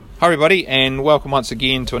Hi everybody, and welcome once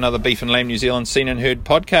again to another Beef and Lamb New Zealand Seen and Heard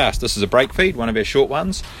podcast. This is a break feed, one of our short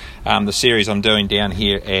ones. The series I'm doing down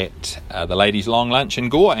here at the Ladies' Long Lunch in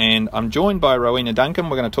Gore, and I'm joined by Rowena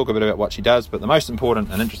Duncum. We're going to talk a bit about what she does, but the most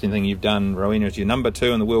important and interesting thing you've done, Rowena, is you're number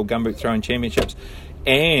 2 in the World Gumboot Throwing Championships,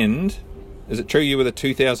 and is it true you were the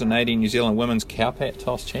 2018 New Zealand Women's Cowpat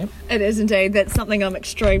Toss champ? It is indeed. That's something I'm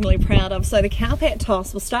extremely proud of. So the Cowpat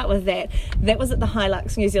Toss, we'll start with that. That was at the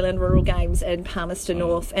Hilux New Zealand Rural Games in Palmerston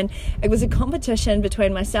North, and it was a competition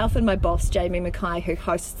between myself and my boss, Jamie Mackay, who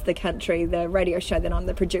hosts The Country, the radio show that I'm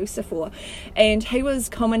the producer for, and he was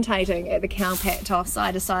commentating at the Cowpat Toss. So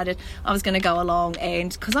I decided I was going to go along,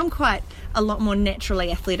 and because I'm quite a lot more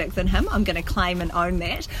naturally athletic than him, I'm going to claim and own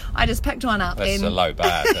that. I just picked one up. That's a low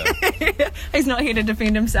bar. He's not here to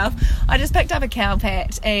defend himself. I just picked up a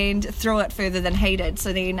cowpat and threw it further than he did.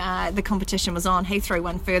 So then the competition was on. He threw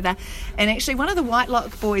one further. And actually one of the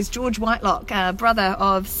Whitelock boys, George Whitelock, brother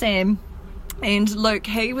of Sam and Luke,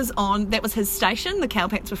 he was on, that was his station, the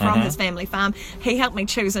cowpats were from his family farm. He helped me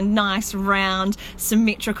choose a nice round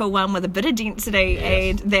symmetrical one with a bit of density,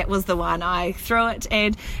 and that was the one. I threw it,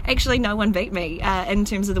 and actually no one beat me in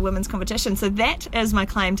terms of the women's competition, so that is my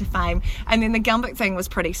claim to fame. And then the gumboot thing was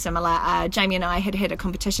pretty similar. Jamie and I had a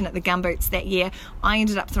competition at the gumboots that year. I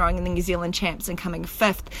ended up throwing in the New Zealand champs and coming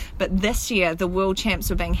 5th, but this year the world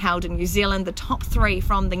champs were being held in New Zealand. The top 3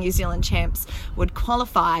 from the New Zealand champs would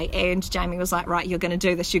qualify, and Jamie was like, right, you're going to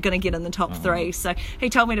do this, you're going to get in the top 3. So he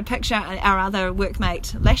told me to picture our other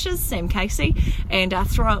workmate Lashes, Sam Casey, and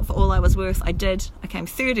throw it for all I was worth. I did. I came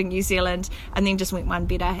 3rd in New Zealand, and then just went 1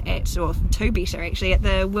 better or 2 better actually at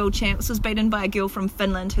the world champs. Was beaten by a girl from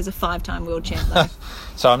Finland who's a 5-time world champ though.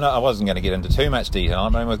 So I wasn't going to get into too much detail. I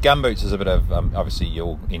mean, with gumboots is a bit of obviously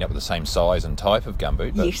you'll end up with the same size and type of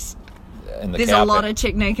gumboot, but yes, there's a lot of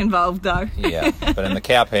technique involved though. Yeah, but in the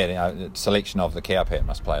cowpat, selection of the cowpat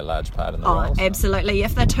must play a large part in the role. Oh, absolutely.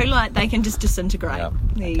 If they're too light, they can just disintegrate. Yep.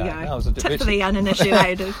 There you go. Tip for the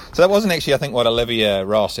uninitiated. So that wasn't actually, I think, what Olivia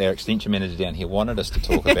Ross, our extension manager down here, wanted us to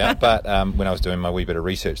talk about, but when I was doing my wee bit of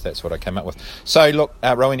research, that's what I came up with. So look,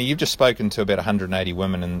 Rowena, you've just spoken to about 180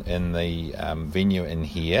 women in the venue in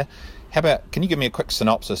here. How about, can you give me a quick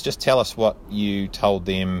synopsis? Just tell us what you told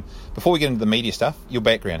them, before we get into the media stuff, your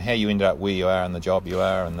background, how you ended up where you are and the job you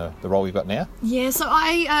are and the role you've got now. Yeah, so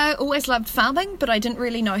I always loved farming, but I didn't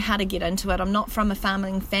really know how to get into it. I'm not from a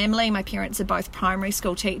farming family. My parents are both primary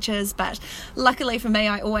school teachers, but luckily for me,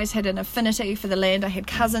 I always had an affinity for the land. I had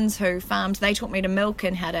cousins who farmed. They taught me to milk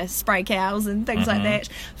and how to spray cows and things like that.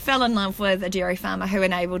 Fell in love with a dairy farmer who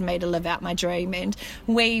enabled me to live out my dream, and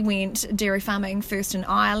we went dairy farming first in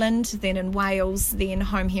Ireland, then in Wales, then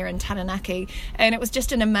home here in Taranaki, and it was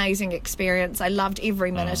just an amazing experience. I loved every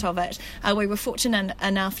minute of it. We were fortunate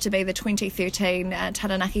enough to be the 2013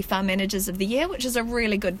 Taranaki Farm Managers of the Year, which is a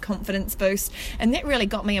really good confidence boost, and that really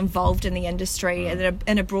got me involved in the industry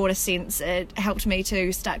in a broader sense. It helped me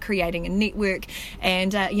to start creating a network,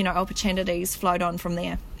 and opportunities flowed on from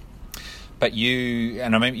there. But you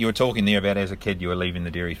were talking there about as a kid you were leaving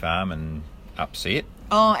the dairy farm and upset.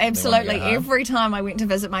 Oh, absolutely. Every time I went to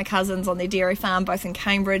visit my cousins on their dairy farm, both in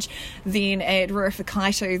Cambridge, then at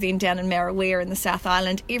Ruruwhakaitu, then down in Marawea in the South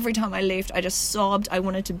Island, every time I left, I just sobbed. I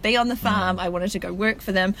wanted to be on the farm. I wanted to go work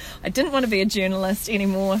for them. I didn't want to be a journalist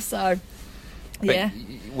anymore, so yeah.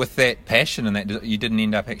 With that passion and that, you didn't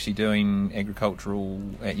end up actually doing agricultural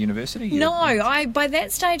at university? No, by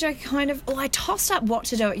that stage I I tossed up what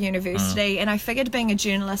to do at university, and I figured being a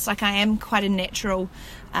journalist, like I am quite a natural,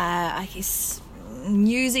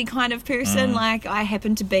 newsy kind of person. Like I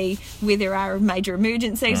happen to be where there are major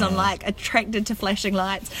emergencies. I'm like attracted to flashing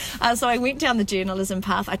lights, so I went down the journalism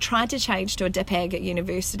path. I tried to change to a dip ag at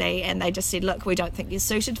university, and they just said, look, we don't think you're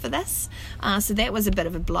suited for this, so that was a bit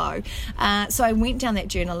of a blow. So I went down that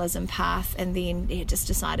journalism path, and then just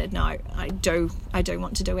decided, no, I do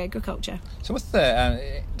want to do agriculture. So with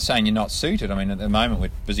the saying you're not suited, I mean, at the moment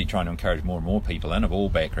we're busy trying to encourage more and more people in of all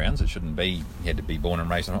backgrounds. It shouldn't be you had to be born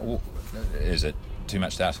and raised on it. Is it too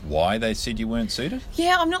much to ask why they said you weren't suited?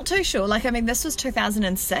 Yeah, I'm not too sure. This was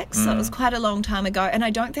 2006, so it was quite a long time ago, and I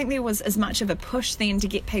don't think there was as much of a push then to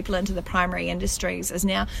get people into the primary industries as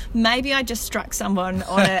now. Maybe I just struck someone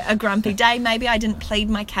on a grumpy day. Maybe I didn't plead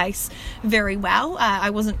my case very well. I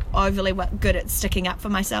wasn't overly good at sticking up for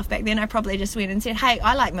myself back then. I probably just went and said, hey,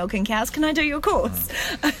 I like milking cows, can I do your course?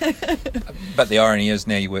 But the irony is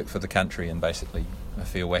now you work for the country, and basically a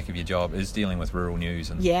fair whack of your job is dealing with rural news.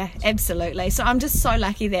 And yeah, absolutely. So I'm just so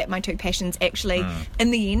lucky that my two passions actually in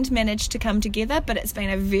the end managed to come together, but it's been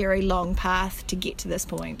a very long path to get to this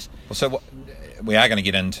point. Well, so we are going to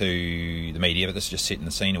get into the media, but this is just setting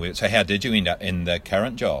the scene. So how did you end up in the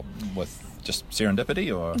current job with just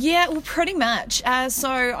serendipity, or? Yeah, well, pretty much.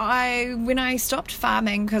 When I stopped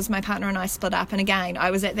farming, because my partner and I split up, and again,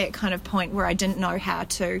 I was at that kind of point where I didn't know how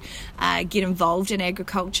to get involved in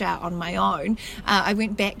agriculture on my own. I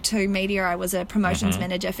went back to media. I was a promotions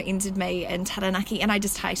manager for NZME in Taranaki, and I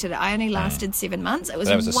just hated it. I only lasted 7 months. It was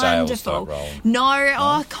a wonderful. sales type role.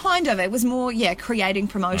 No, kind of. It was more, creating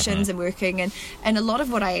promotions and working, and a lot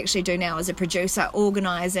of what I actually do now as a producer,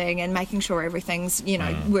 organising and making sure everything's,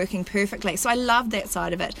 working perfectly. So I loved that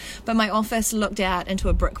side of it. But my office looked out into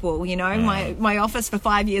a brick wall, My office for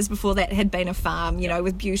 5 years before that had been a farm,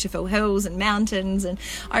 with beautiful hills and mountains, and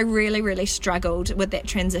I really, really struggled with that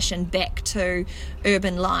transition back to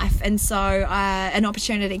urban life. And so an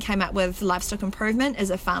opportunity came up with livestock improvement as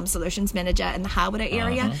a farm solutions manager in the Hawera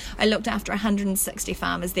area. I looked after 160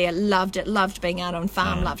 farmers there, loved it, loved being out on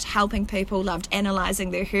farm, loved helping people, loved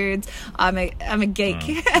analysing their herds. I'm a geek,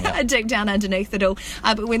 deep down underneath it all.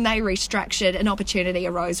 But when they restructured, an opportunity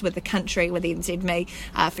arose with the country, with NZME,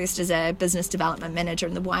 first as a business development manager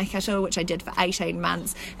in the Waikato, which I did for 18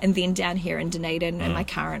 months, and then down here in Dunedin in my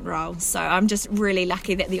current role. So I'm just really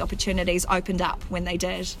lucky that the opportunities opened up when they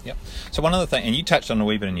did. Yep. So one other thing, and you touched on a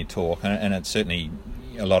wee bit in your talk, and it's certainly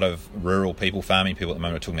a lot of rural people, farming people at the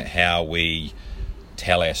moment, are talking about how we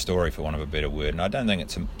tell our story, for want of a better word. And I don't think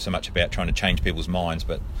it's so much about trying to change people's minds,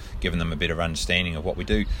 but giving them a better understanding of what we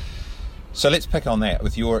do. So let's pick on that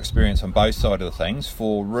with your experience on both sides of the things.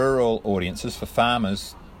 For rural audiences, for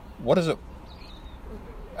farmers, what is it?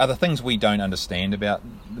 Are there things we don't understand about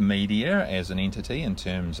the media as an entity in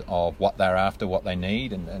terms of what they're after, what they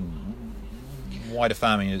need, and why do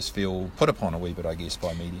farmers feel put upon a wee bit, I guess,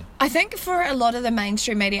 by media? I think for a lot of the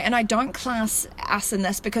mainstream media, and I don't class us in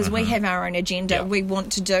this because we have our own agenda, we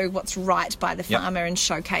want to do what's right by the farmer and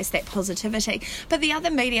showcase that positivity. But the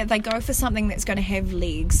other media, they go for something that's going to have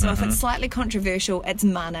legs. So if it's slightly controversial, it's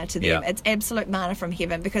manna to them. It's absolute manna from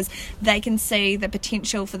heaven, because they can see the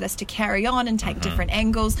potential for this to carry on and take different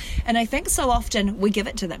angles. And I think so often we give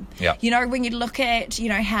it to them. When you look at,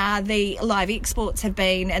 how the live exports have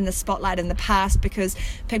been in the spotlight in the past, because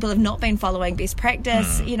people have not been following best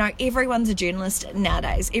practice. Everyone's a journalist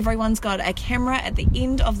nowadays. Everyone's got a camera at the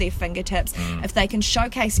end of their fingertips. If they can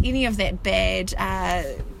showcase any of that bad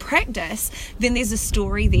practice, then there's a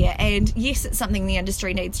story there. And yes, it's something the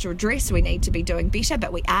industry needs to address. We need to be doing better,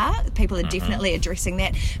 but we are. People are definitely addressing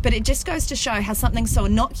that. But it just goes to show how something so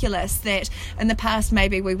innocuous that in the past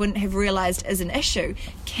maybe we wouldn't have realised as an issue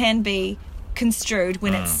can be construed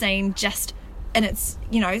when it's seen just and it's,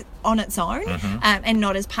 on its own and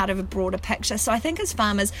not as part of a broader picture. So I think as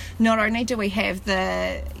farmers, not only do we have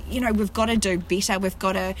we've got to do better, we've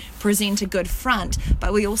got to present a good front,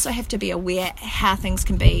 but we also have to be aware how things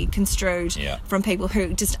can be construed from people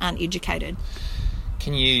who just aren't educated.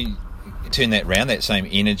 Can you turn that round, that same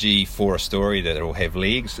energy for a story that it will have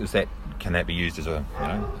legs? Can that be used as a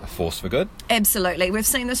force for good? Absolutely. We've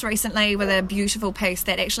seen this recently with a beautiful piece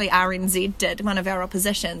that actually RNZ did, one of our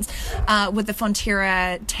oppositions, with the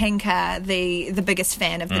Fonterra tanker, the biggest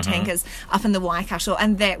fan of the tankers up in the Waikato,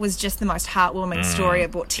 and that was just the most heartwarming story.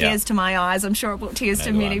 It brought tears to my eyes. I'm sure it brought tears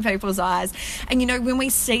to many people's eyes. And when we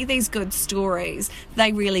see these good stories,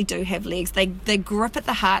 they really do have legs. They grip at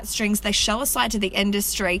the heartstrings. They show a side to the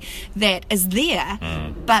industry that is there,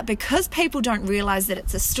 but because people don't realise that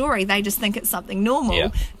it's a story, they just think it's something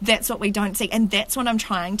normal. That's what we don't see, and that's what I'm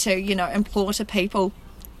trying to implore to people.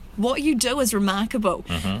 What you do is remarkable.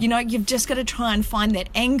 You've just got to try and find that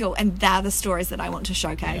angle, and they're the stories that I want to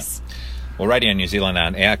showcase. Well, Radio New Zealand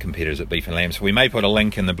aren't our competitors at Beef and Lamb, so we may put a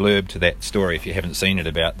link in the blurb to that story if you haven't seen it,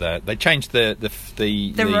 about they changed the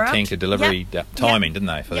tanker delivery timing, didn't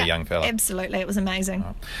they, for the young fella? Absolutely, it was amazing.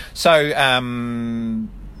 So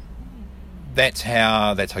that's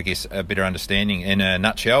I guess, a better understanding. In a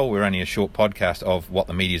nutshell, we're only a short podcast of what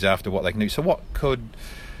the media's after, what they can do. So what could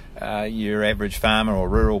your average farmer or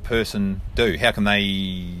rural person do? How can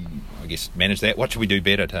they, I guess, manage that? What should we do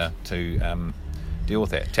better to deal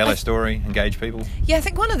with that? Tell our story, engage people? Yeah, I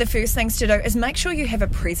think one of the first things to do is make sure you have a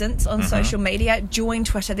presence on social media. Join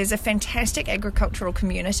Twitter. There's a fantastic agricultural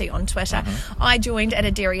community on Twitter. I joined at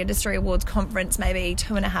a Dairy Industry Awards conference maybe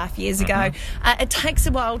 2.5 years ago. It takes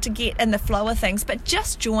a while to get in the flow of things, but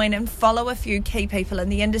just join and follow a few key people in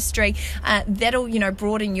the industry. That'll,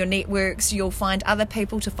 broaden your networks. You'll find other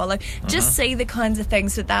people to follow. Just see the kinds of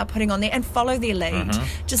things that they're putting on there and follow their lead.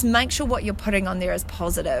 Just make sure what you're putting on there is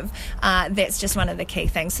positive. That's just one of the key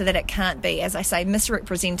things, so that it can't be, as I say,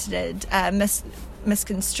 misrepresented,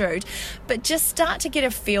 misconstrued. But just start to get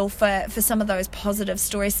a feel for some of those positive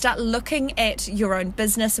stories. Start looking at your own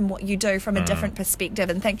business and what you do from a different perspective,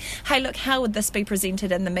 and think, hey, look, how would this be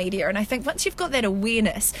presented in the media? And I think once you've got that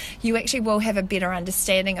awareness, you actually will have a better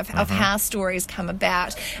understanding of how stories come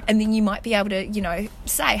about, and then you might be able to,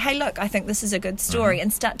 say, hey, look, I think this is a good story,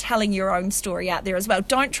 and start telling your own story out there as well.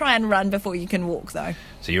 Don't try and run before you can walk, though.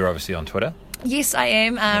 So you're obviously on Twitter? Yes, I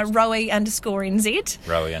am. Rowie_NZ.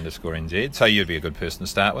 Rowie_NZ. So you'd be a good person to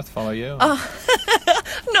start with. Follow you?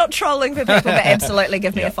 Not trolling for people, but absolutely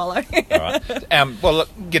give me a follow. All right. Well, look,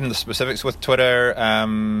 get into the specifics with Twitter.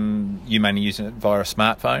 You mainly using it via a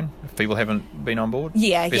smartphone if people haven't been on board?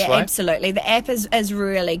 Yeah, absolutely. The app is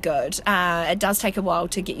really good. It does take a while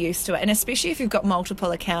to get used to it, and especially if you've got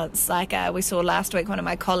multiple accounts. Like we saw last week, one of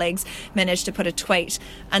my colleagues managed to put a tweet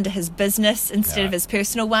under his business instead of his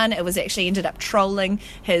personal one. It was actually ended up trolling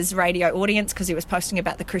his radio audience because he was posting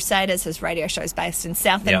about the Crusaders. His radio show's based in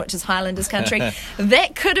Southend, which is Highlanders country.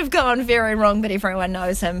 That could have gone very wrong, but everyone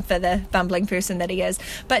knows him for the bumbling person that he is.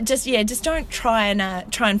 But just don't try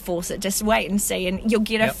and force it. Just wait and see, and you'll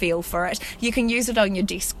get a feel for it. You can use it on your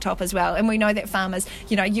desktop as well. And we know that farmers,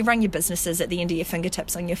 you run your businesses at the end of your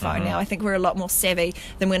fingertips on your phone now. I think we're a lot more savvy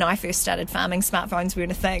than when I first started farming. Smartphones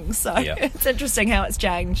weren't a thing, so it's interesting how it's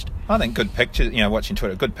changed. I think good pictures, watching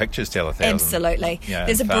Twitter, good pictures tell 1,000. Absolutely.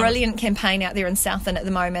 There's a brilliant campaign out there in Southend at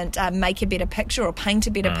the moment, Make a Better Picture or Paint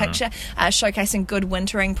a Better Picture, showcasing good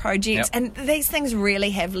wintering projects. And these things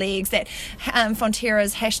really have legs. That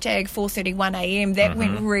Fonterra's hashtag 431am, that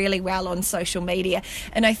went really well on social media.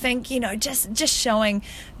 And I think, just showing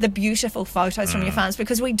the beautiful photos from your farms,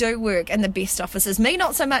 because we do work in the best offices. Me,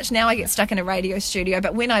 not so much now. I get stuck in a radio studio.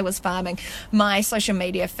 But when I was farming, my social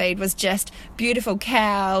media feed was just beautiful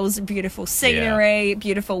cows, beautiful scenery,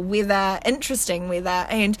 beautiful weather, interesting weather,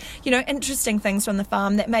 and interesting things from the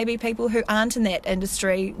farm that maybe people who aren't in that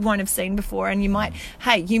industry won't have seen before. And you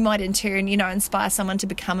might in turn inspire someone to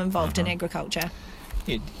become involved in agriculture.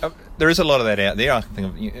 There is a lot of that out there. I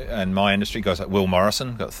think in my industry, guys like Will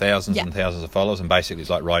Morrison got thousands and thousands of followers, and basically it's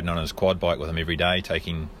like riding on his quad bike with him every day,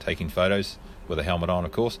 taking photos with a helmet on,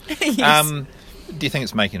 of course. Yes. Do you think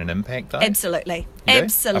it's making an impact, though? Absolutely. A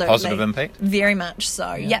positive impact? Very much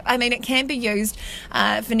so. Yeah. I mean, it can be used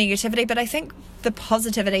for negativity, but I think the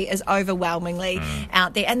positivity is overwhelmingly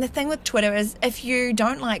out there. And the thing with Twitter is, if you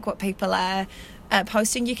don't like what people are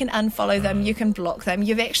posting, you can unfollow them, you can block them.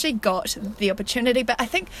 You've actually got the opportunity. But I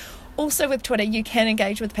think also with Twitter, you can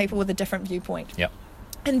engage with people with a different viewpoint. Yep.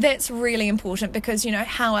 And that's really important, because,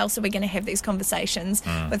 how else are we going to have these conversations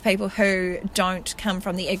with people who don't come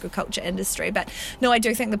from the agriculture industry? But no, I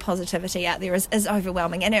do think the positivity out there is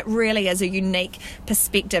overwhelming, and it really is a unique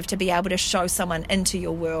perspective to be able to show someone into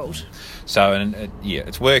your world. So,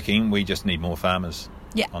 it's working. We just need more farmers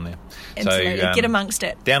on there. Absolutely. So, get amongst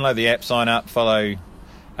it. Download the app, sign up, follow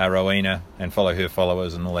Rowena, and follow her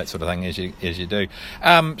followers and all that sort of thing as you do.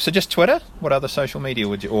 So just Twitter. What other social media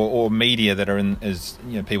would you, or media that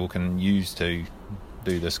are people can use to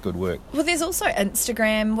do this good work? Well, there's also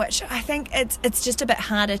Instagram, which I think it's just a bit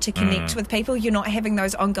harder to connect with people. You're not having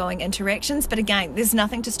those ongoing interactions, but again, there's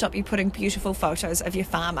nothing to stop you putting beautiful photos of your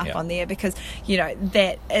farm up on there, because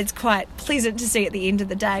that it's quite pleasant to see at the end of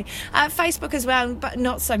the day. Facebook as well, but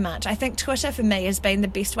not so much. I think Twitter for me has been the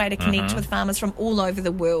best way to connect with farmers from all over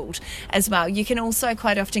the world as well. You can also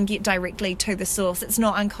quite often get directly to the source. It's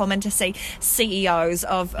not uncommon to see CEOs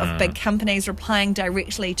of big companies replying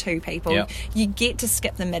directly to people. You get to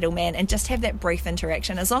skip the middleman and just have that brief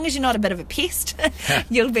interaction. As long as you're not a bit of a pest,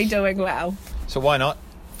 you'll be doing well. So why not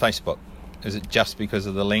Facebook? Is it just because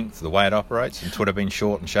of the length, the way it operates, and Twitter being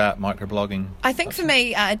short and sharp, microblogging? I think for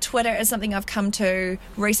me, Twitter is something I've come to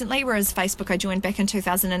recently, whereas Facebook I joined back in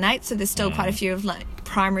 2008, so there's still quite a few of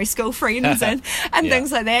primary school friends and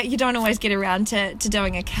things like that. You don't always get around to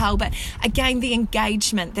doing a cull, but again, the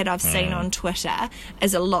engagement that I've seen on Twitter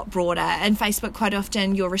is a lot broader. And Facebook, quite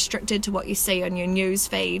often you're restricted to what you see on your news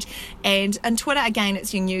feed, and Twitter, again,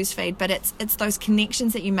 it's your news feed, but it's those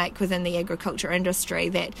connections that you make within the agriculture industry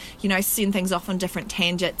that send things off on different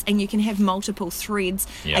tangents, and you can have multiple threads.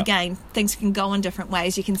 Again, things can go in different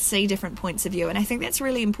ways. You can see different points of view, and I think that's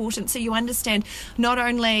really important, so you understand not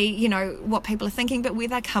only what people are thinking, but where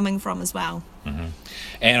they're coming from as well.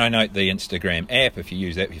 And I note the Instagram app, if you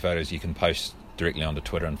use that for your photos, you can post directly onto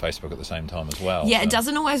Twitter and Facebook at the same time as well. It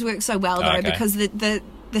doesn't always work so well though, because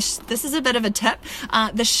this is a bit of a tip.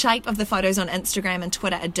 The shape of the photos on Instagram and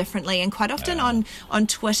Twitter are differently, and quite often on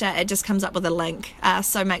Twitter it just comes up with a link.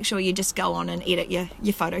 So make sure you just go on and edit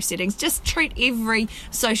your photo settings. Just treat every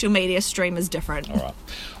social media stream as different.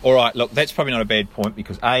 All right. Look, that's probably not a bad point,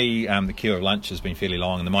 because the queue of lunch has been fairly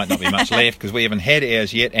long and there might not be much left because we haven't had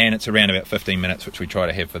ours yet, and it's around about 15 minutes, which we try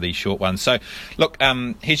to have for these short ones. So look,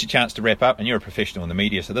 here's your chance to wrap up, and you're a professional in the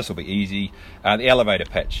media, so this will be easy. The elevator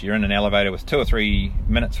pitch. You're in an elevator with 2 or 3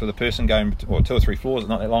 minutes for the person going, or 2 or 3 floors, it's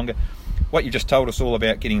not that longer. What you just told us all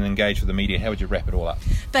about getting engaged with the media, how would you wrap it all up?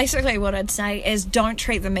 Basically what I'd say is don't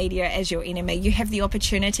treat the media as your enemy. You have the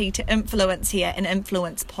opportunity to influence here and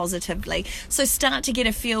influence positively. So start to get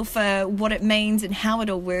a feel for what it means and how it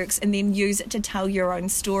all works, and then use it to tell your own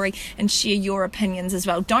story and share your opinions as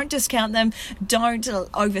well. Don't discount them. Don't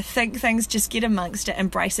overthink things. Just get amongst it,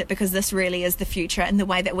 embrace it, because this really is the future and the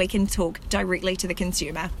way that we can talk directly to the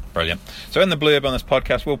consumer. Brilliant. So in the blurb on this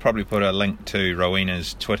podcast, we'll probably put a link to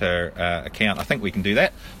Rowena's Twitter account. I think we can do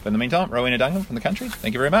that. But in the meantime, Rowena Duncum from The Country,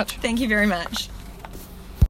 thank you very much. Thank you very much.